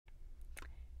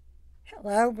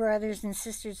Hello, brothers and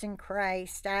sisters in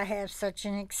Christ. I have such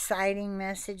an exciting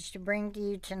message to bring to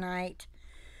you tonight.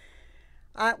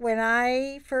 When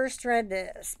I first read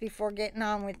this, before getting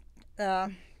on with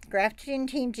Grafted in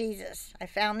Team Jesus, I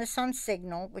found this on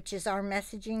Signal, which is our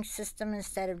messaging system.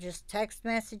 Instead of just text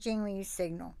messaging, we use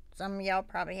Signal. Some of y'all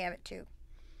probably have it too.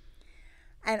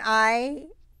 And I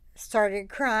started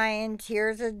crying,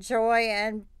 tears of joy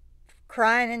and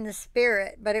crying in the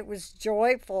spirit, but it was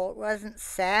joyful. It wasn't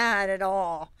sad at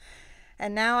all.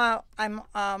 And now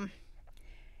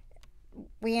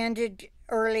we ended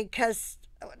early because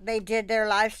they did their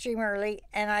live stream early,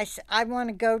 and I want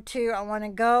to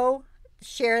go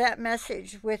share that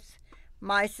message with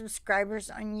my subscribers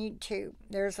on YouTube.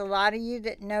 There's a lot of you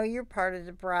that know you're part of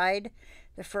the bride,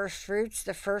 the first fruits,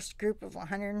 the first group of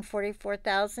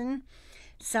 144,000.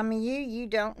 Some of you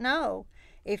don't know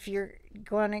if you're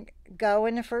going to go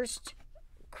in the first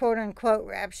quote unquote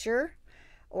rapture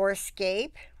or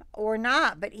escape or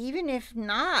not. But even if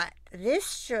not,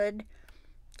 this should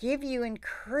give you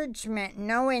encouragement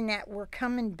knowing that we're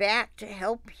coming back to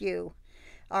help you.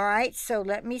 All right, so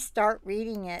let me start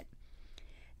reading it.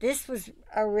 This was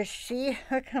a receipt.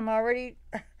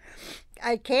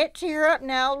 I can't tear up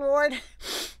now, Lord.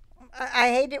 I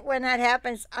hate it when that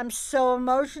happens. I'm so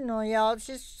emotional, y'all. It's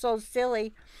just so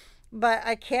silly, but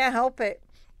I can't help it.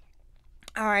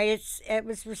 All right, it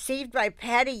was received by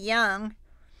Patty Young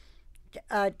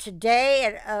today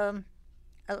at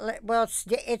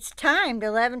it's timed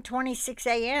 11:26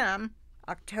 a.m.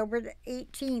 October the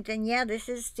 18th, and yeah, this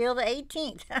is still the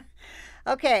 18th.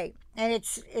 Okay, and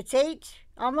it's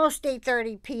almost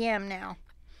 8:30 p.m. now,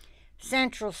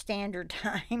 Central Standard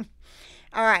Time.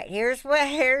 All right,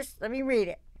 let me read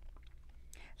it.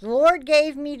 The Lord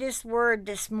gave me this word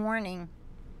this morning.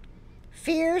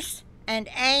 Fierce and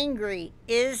angry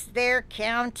is their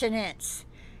countenance.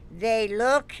 They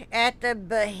look at the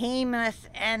behemoth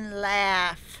and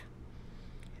laugh.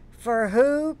 For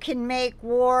who can make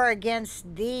war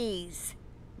against these,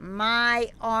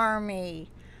 my army?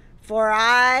 For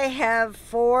I have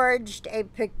forged a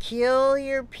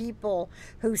peculiar people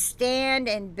who stand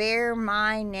and bear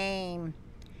my name.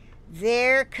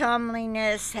 Their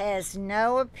comeliness has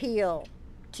no appeal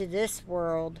to this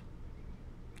world.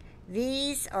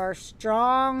 These are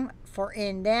strong, for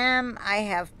in them I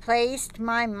have placed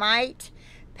my might,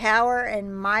 power,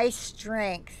 and my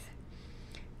strength.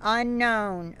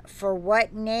 Unknown, for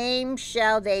what name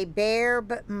shall they bear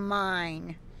but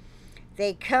mine?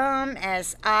 They come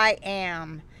as I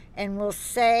am, and will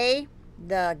say,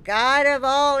 the God of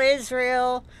all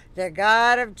Israel, the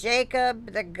God of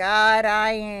Jacob, the God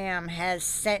I am, has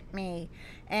sent me.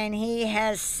 And he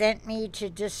has sent me to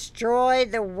destroy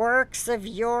the works of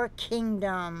your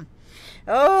kingdom.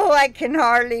 Oh, I can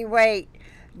hardly wait.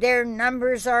 Their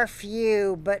numbers are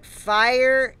few, but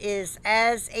fire is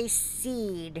as a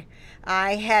seed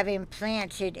I have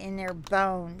implanted in their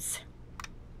bones.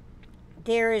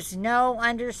 There is no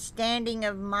understanding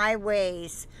of my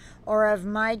ways or of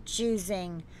my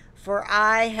choosing, for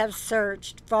I have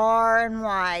searched far and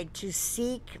wide to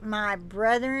seek my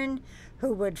brethren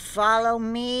who would follow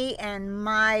me and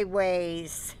my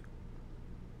ways.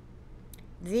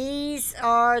 These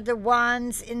are the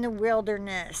ones in the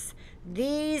wilderness.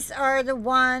 These are the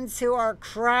ones who are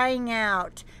crying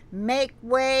out, make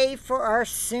way for our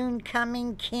soon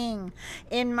coming King.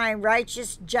 In my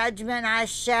righteous judgment I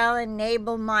shall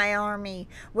enable my army.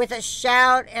 With a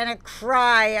shout and a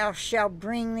cry I shall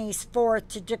bring these forth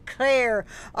to declare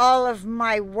all of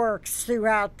my works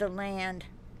throughout the land.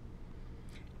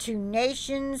 To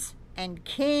nations and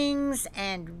kings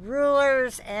and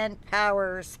rulers and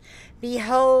powers,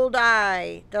 behold,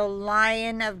 I, the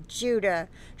Lion of Judah,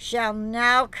 shall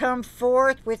now come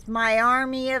forth with my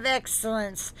army of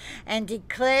excellence, and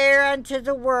declare unto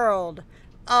the world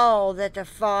all that the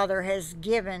Father has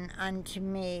given unto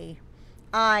me.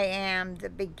 I am the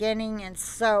beginning, and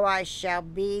so I shall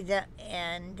be the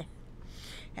end.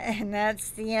 And that's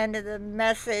the end of the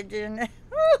message, and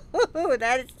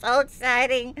that is so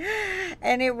exciting.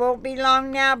 And it won't be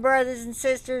long now, brothers and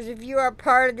sisters. If you are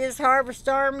part of this harvest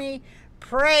army,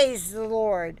 praise the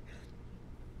Lord.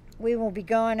 We will be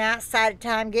going outside of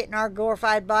time, getting our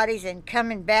glorified bodies, and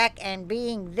coming back and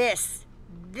being this,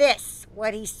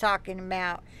 what he's talking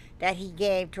about, that he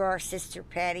gave to our sister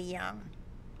Patty Young.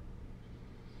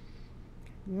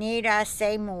 Need I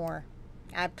say more?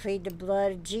 I plead the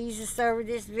blood of Jesus over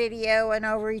this video and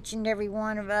over each and every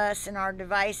one of us and our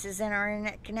devices and our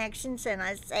internet connections. And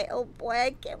I say, oh boy,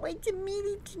 I can't wait to meet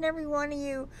each and every one of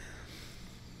you.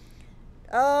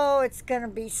 Oh, it's going to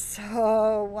be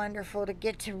so wonderful to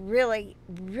get to really,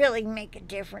 really make a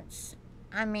difference.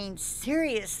 I mean,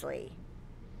 seriously,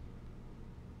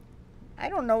 I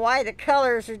don't know why the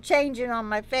colors are changing on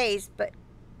my face, but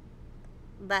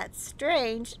that's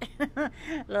strange.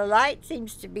 The light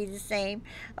seems to be the same.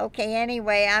 Okay,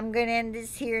 anyway, I'm going to end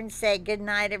this here and say good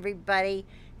night, everybody,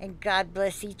 and God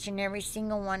bless each and every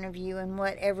single one of you in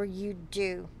whatever you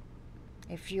do.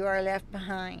 If you are left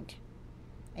behind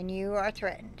and you are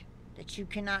threatened that you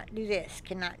cannot do this,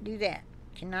 cannot do that,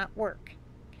 cannot work,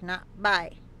 cannot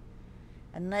buy,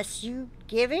 unless you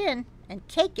give in and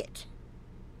take it,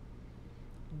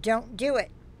 don't do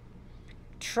it.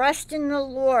 Trust in the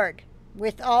Lord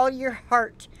with all your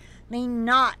heart. Lean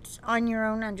not on your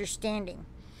own understanding.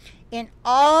 In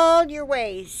all your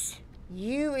ways,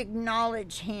 you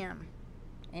acknowledge Him,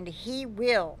 and He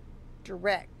will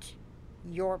direct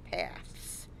your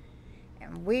paths.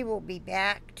 And we will be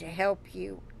back to help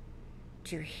you,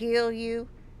 to heal you,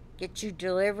 get you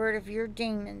delivered of your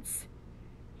demons,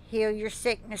 heal your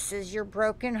sicknesses, your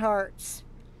broken hearts,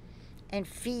 and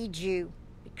feed you,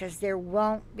 because there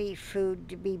won't be food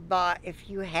to be bought if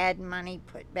you had money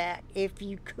put back. If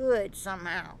you could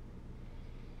somehow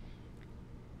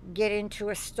get into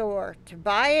a store to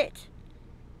buy it.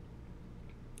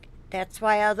 That's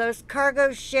why all those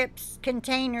cargo ships,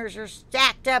 containers are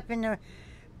stacked up in the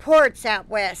ports out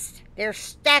west. They're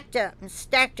stacked up and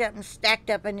stacked up and stacked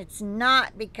up, and it's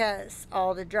not because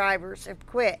all the drivers have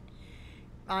quit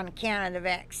on account of the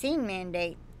vaccine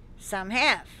mandate. Some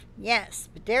have, yes,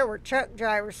 but there were truck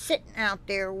drivers sitting out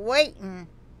there waiting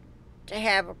to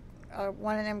have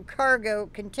one of them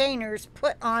cargo containers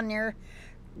put on their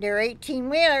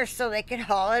 18-wheeler so they could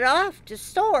haul it off to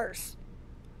stores.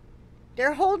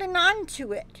 They're holding on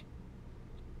to it.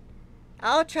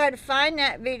 I'll try to find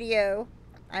that video.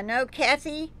 I know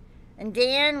Kathy and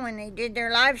Dan, when they did their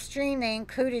live stream, they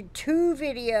included 2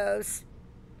 videos.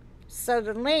 So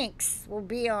the links will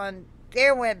be on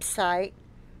their website.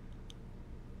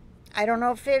 I don't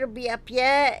know if it'll be up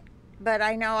yet, but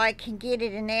I know I can get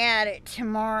it and add it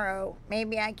tomorrow.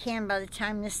 Maybe I can by the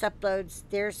time this uploads.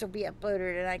 Theirs will be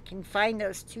uploaded, and I can find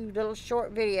those 2 little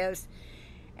short videos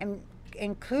and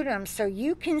include them so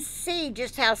you can see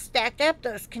just how stacked up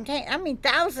those contain. I mean,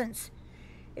 thousands.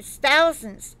 It's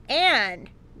thousands. And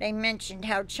they mentioned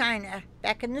how China,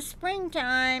 back in the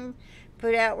springtime,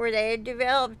 put out where they had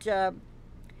developed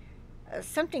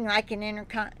something like an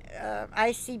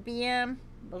ICBM,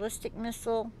 ballistic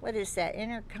missile. What is that?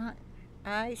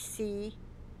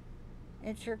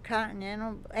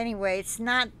 Intercontinental. Anyway, it's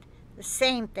not the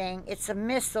same thing. It's a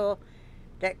missile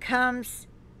that comes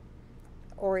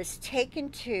or is taken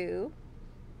to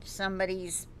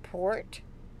somebody's port,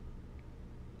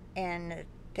 and the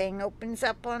thing opens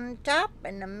up on top,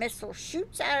 and the missile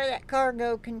shoots out of that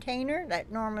cargo container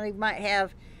that normally might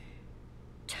have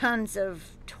tons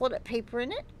of toilet paper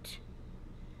in it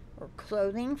or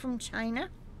clothing from China.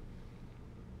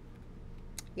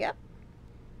 Yep.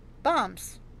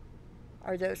 Bombs.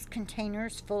 Are those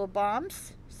containers full of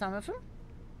bombs? Some of them.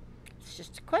 It's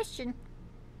just a question.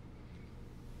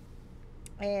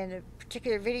 And a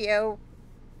particular video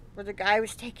where the guy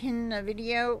was taking a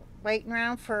video, waiting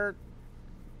around for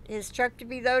his truck to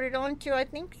be loaded onto, I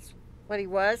think is what he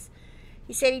was.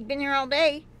 He said he'd been there all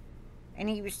day, and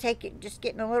he was just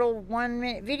getting a little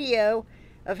 1-minute video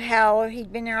of how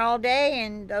he'd been there all day,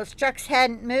 and those trucks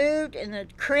hadn't moved, and the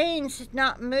cranes had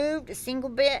not moved a single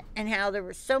bit, and how there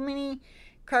were so many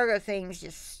cargo things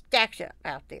just stacked up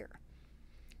out there.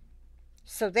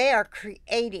 So they are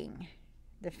creating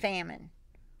the famine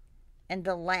and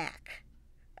the lack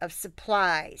of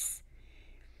supplies.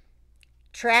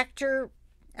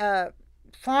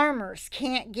 Farmers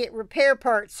can't get repair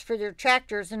parts for their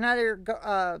tractors and other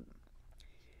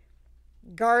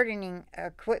gardening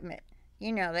equipment.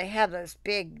 You know, they have those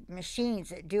big machines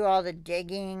that do all the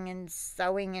digging and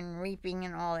sowing and reaping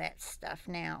and all that stuff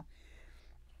now.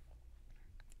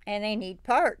 And they need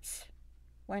parts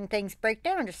when things break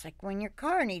down, just like when your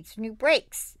car needs new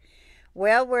brakes.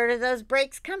 Well, where do those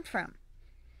brakes come from?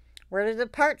 Where do the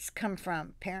parts come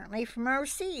from? Apparently from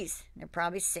overseas. They're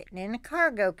probably sitting in a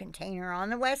cargo container on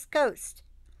the West Coast.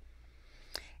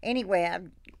 Anyway,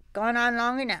 I've gone on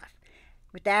long enough.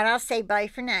 With that, I'll say bye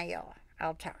for now, y'all.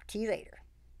 I'll talk to you later.